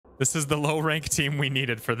This is the low rank team we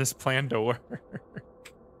needed for this plan to work.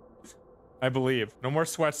 I believe. No more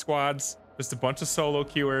sweat squads. Just a bunch of solo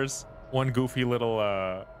queuers. One goofy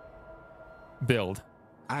little build.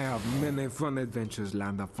 I have many fun adventures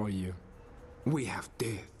lined up for you. We have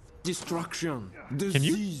death, destruction,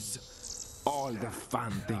 disease, all the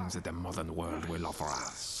fun things that the modern world will offer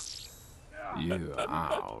us. You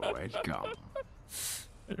are welcome. I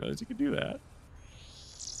didn't realize you could do that.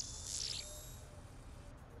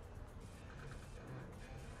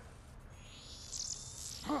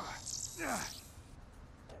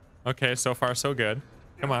 Okay, so far so good.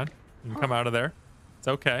 Come on. You can come out of there. It's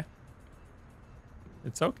okay.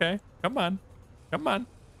 It's okay. Come on. Come on.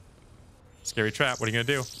 Scary trap. What are you going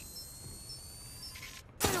to do?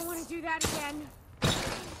 I don't want to do that again.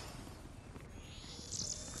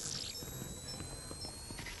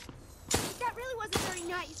 That really wasn't very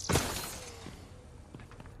nice.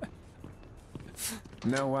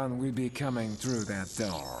 No one will be coming through that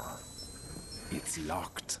door. It's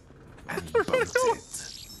locked and bolted.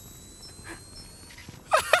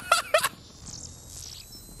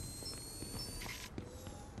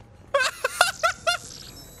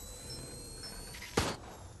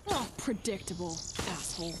 Oh, predictable,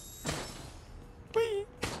 asshole. Whee.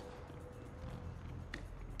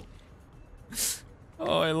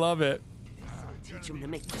 Oh, I love it. Teach him to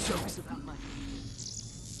make jokes about money.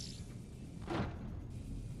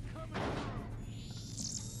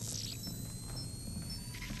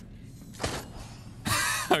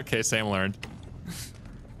 Okay, Sam learned.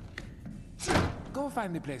 Go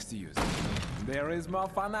find a place to use it. There is more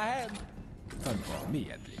fun ahead. Fun for me,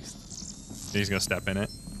 at least. He's gonna step in it.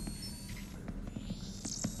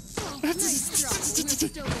 Oh, nice job. We're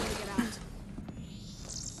still gonna get out.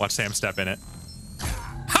 Watch Sam step in it.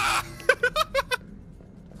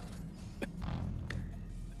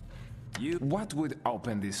 What would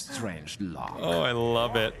open this strange lock? Oh, I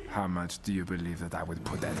love it. How much do you believe that I would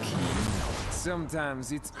put that key in?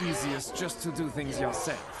 Sometimes it's easiest just to do things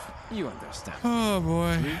yourself. You understand. Oh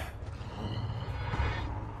boy.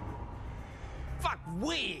 Fuck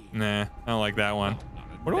we! Nah, I don't like that one.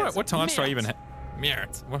 What taunts do I even have?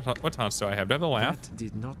 Merit. What taunts do I have? Do I have the laugh? That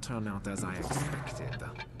did not turn out as I expected.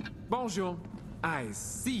 Bonjour, I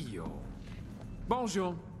see you.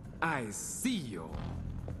 Bonjour, I see you.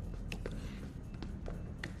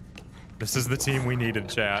 This is the team we needed,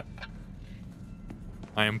 chat.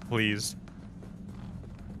 I am pleased.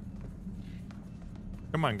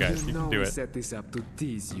 Come on, guys. You can do We it. set this up to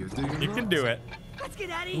tease you, do you You not? can do it. Let's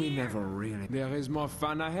get out of We here. never really. There is more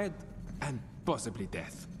fun ahead, and possibly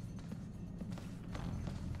death.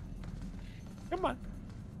 Come on.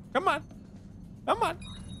 Come on. Come on.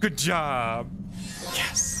 Good job.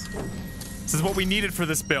 Yes. This is what we needed for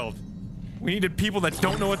this build. We needed people that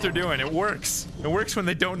don't know what they're doing. It works. It works when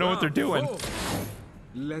they don't know what they're doing.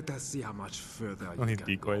 Let us see how much further I you need can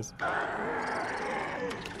decoys.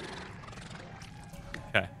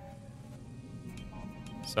 Okay.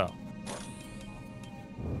 So.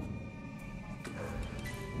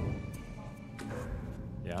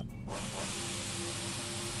 Yeah.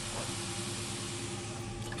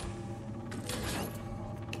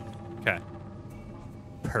 Okay.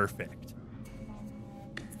 Perfect.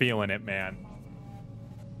 Feeling it, man.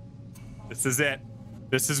 This is it.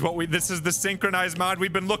 This is the synchronized mod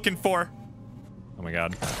we've been looking for. Oh my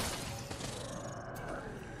god.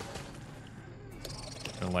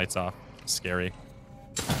 Turn the lights off. Scary.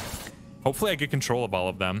 Hopefully I get control of all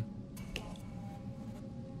of them.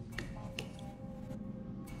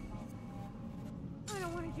 I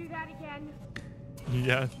don't want to do that again.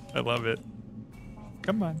 Yeah, I love it.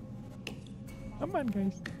 Come on. Come on,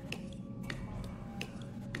 guys.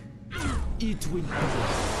 It will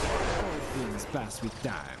pass. All things pass with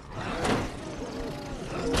time.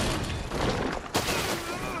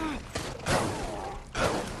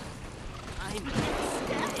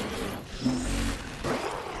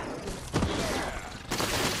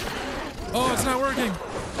 Oh, it's not working.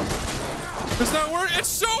 It's not working. It's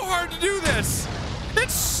so hard to do this.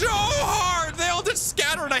 It's so hard. They all just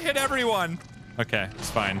scatter and I hit everyone. Okay, it's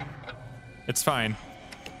fine. It's fine.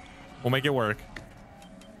 We'll make it work.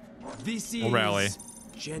 This is We'll rally.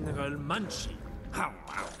 General Munchie. How?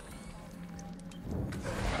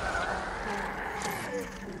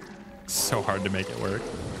 So hard to make it work.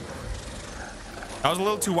 I was a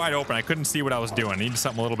little too wide open. I couldn't see what I was doing. I needed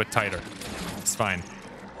something a little bit tighter. It's fine.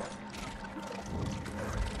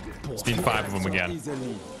 Just need 5 of them again.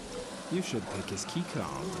 Easily. You should take his key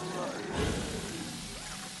card.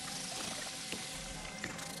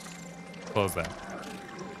 Close that.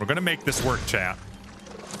 We're gonna make this work, chat.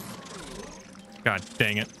 God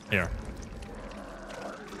dang it. Here.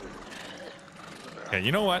 Okay,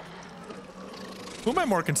 you know what? Who am I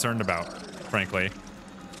more concerned about, frankly?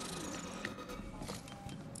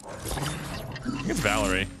 I think it's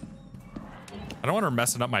Valerie. I don't want her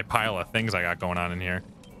messing up my pile of things I got going on in here.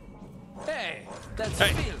 Hey, that's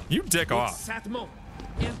Hey, you dick off.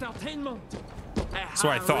 Entertainment. So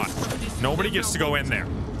I thought. Nobody gets to go in there.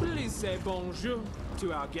 Please say bonjour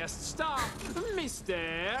to our guest star,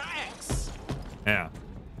 Mr. X. Yeah.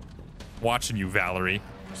 Watching you, Valerie.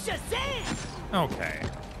 Shazam! Okay.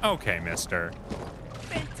 Okay, mister.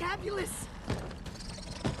 Fantabulous!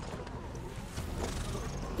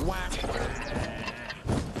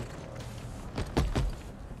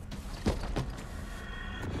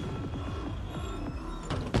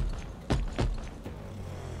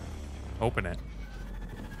 Open it.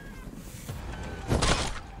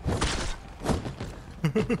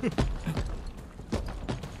 That's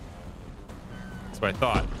what I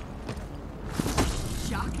thought.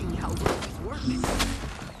 Shocking how well it's working.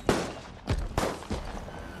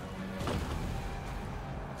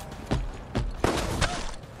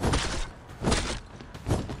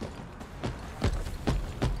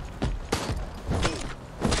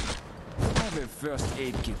 Have a first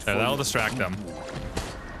aid kit. Yeah, that'll distract them.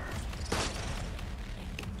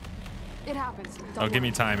 It happens. Oh, give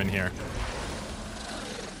me time in here.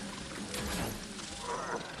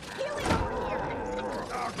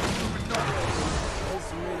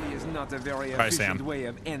 This really is not a very Hi, efficient Sam. way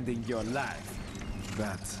of ending your life.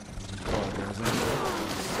 But there's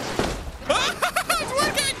It's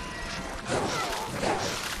working!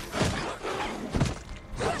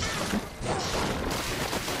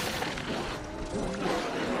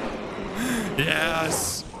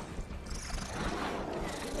 Yes!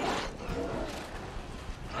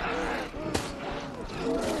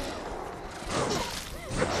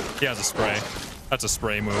 He has a spray. That's a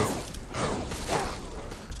spray move.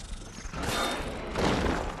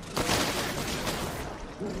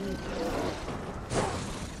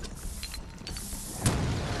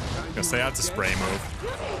 Gonna say that's a spray move.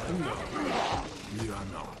 you are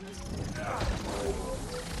not.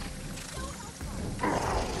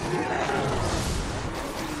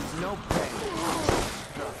 No pain.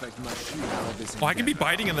 Perfect machine for this. Oh, I can be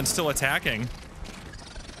biting and then still attacking.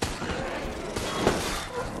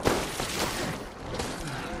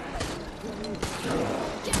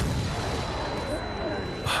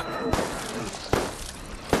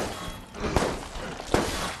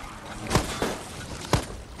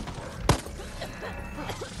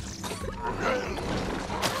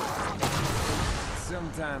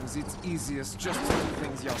 Sometimes it's easiest just to do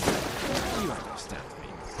things yourself. You understand me.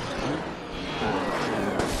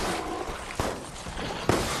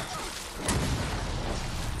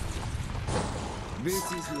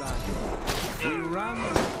 This is life. We run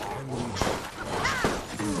and we jump.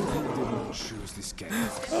 You didn't choose this game.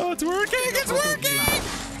 Oh, it's working! It's working!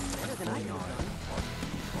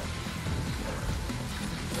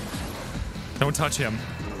 Don't touch him.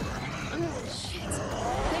 Thanks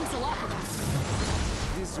a lot for that.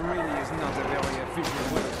 This really is not a very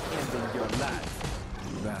efficient way of ending your life.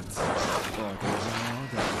 That's why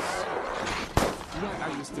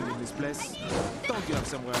are you still in this place? Don't you have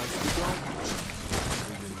somewhere else to go?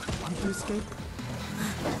 Do you not want to escape?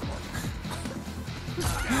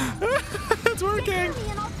 It's working!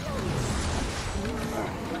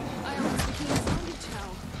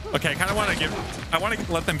 Okay, I kind of want to I want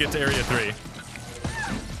to let them get to Area 3.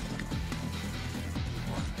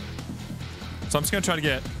 So I'm just gonna try to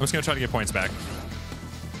get points back.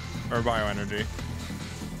 Or bioenergy.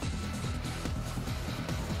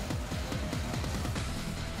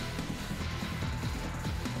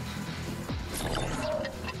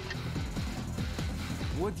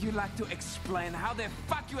 Would you like to explain how the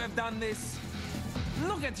fuck you have done this?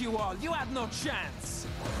 Look at you all, you had no chance.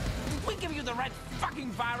 Did we give you the right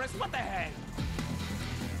fucking virus? What the hell?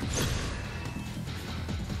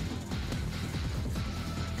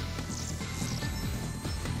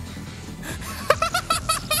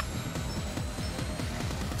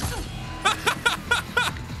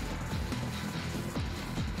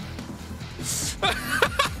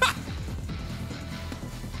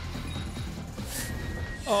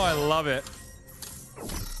 Oh, I love it.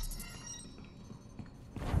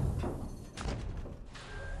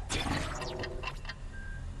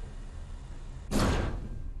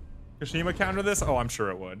 Kashima counter this? Oh, I'm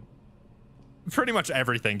sure it would. Pretty much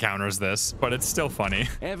everything counters this, but it's still funny.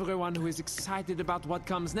 Everyone who is excited about what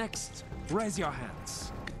comes next, raise your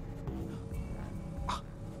hands.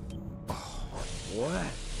 What?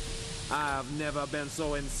 I've never been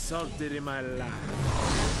so insulted in my life.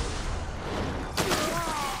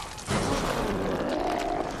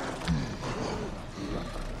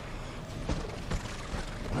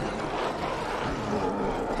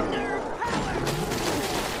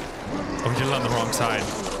 wrong side.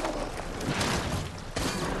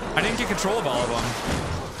 I didn't get control of all of them.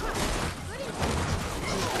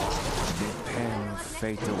 The pen of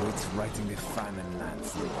fate awaits right in the final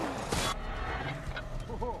landscape.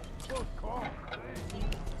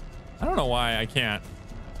 I don't know why I can't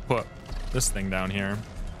put this thing down here.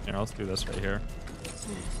 Here, let's do this right here.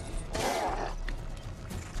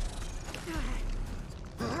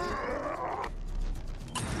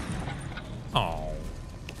 Oh.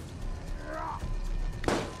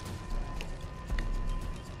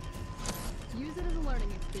 Use it as a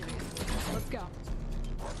learning experience. Let's go.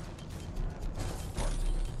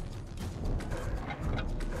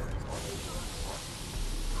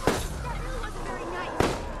 That really wasn't very nice.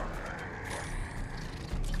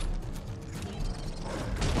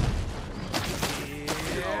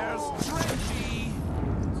 Here's Trenchy.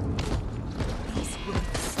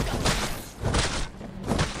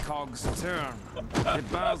 Cogs turn. The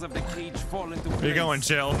bars of the cage fall into place. Where you going,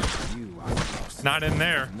 Jill? You are lost. Not in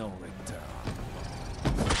there. No return.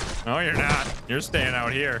 No, you're not. You're staying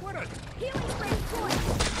out here. Healing spray deployed.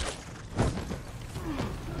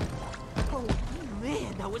 Oh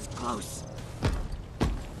man, that was close.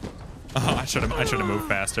 Oh, I should have moved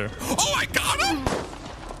faster. Oh, I got him!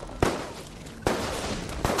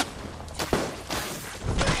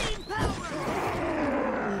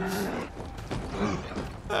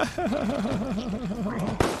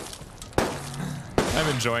 I'm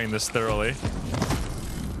enjoying this thoroughly.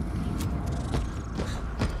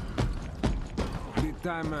 The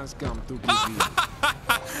time has come to give in.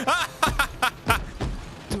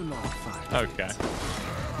 Do not fight. Okay.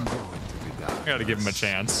 Go into the dark. I gotta give him a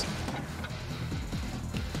chance.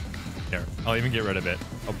 Here, I'll even get rid of it.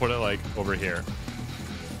 I'll put it like over here.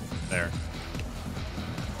 There.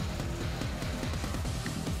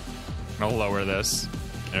 I'll lower this.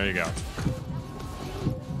 There you go.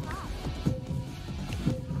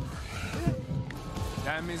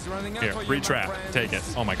 Time is running out Here, for you, free my trap. friend. Take it.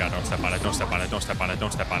 Oh my god, don't step on it. Don't step on it. Don't step on it.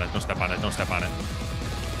 Don't step on it. Don't step on it. Don't step on it.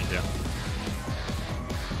 Thank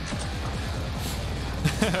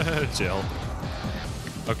you. Jill.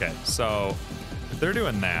 Okay, so if they're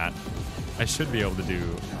doing that, I should be able to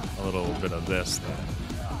do a little bit of this then.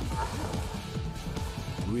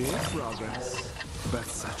 Real progress, but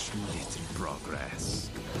such little progress.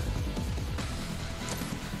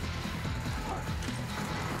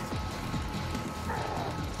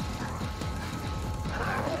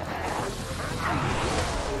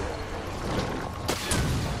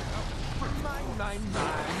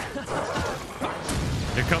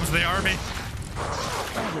 Here comes the army.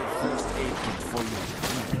 First aid kit for you.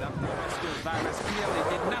 That molecular virus clearly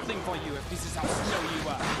did nothing for you if this is how slow you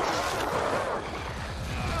are.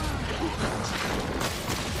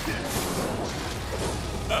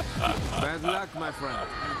 Bad luck, my friend.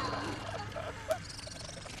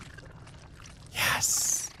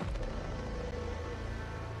 Yes.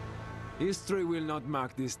 History will not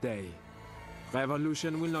mark this day.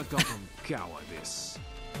 Revolution will not come from cowardice,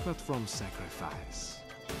 but from sacrifice.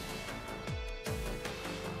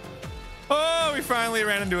 Oh, we finally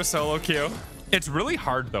ran into a solo queue. It's really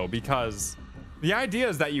hard though, because the idea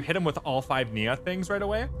is that you hit them with all 5 Nia things right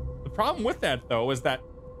away. The problem with that though is that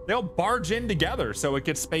they'll barge in together, so it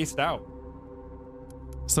gets spaced out.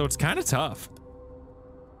 So it's kind of tough.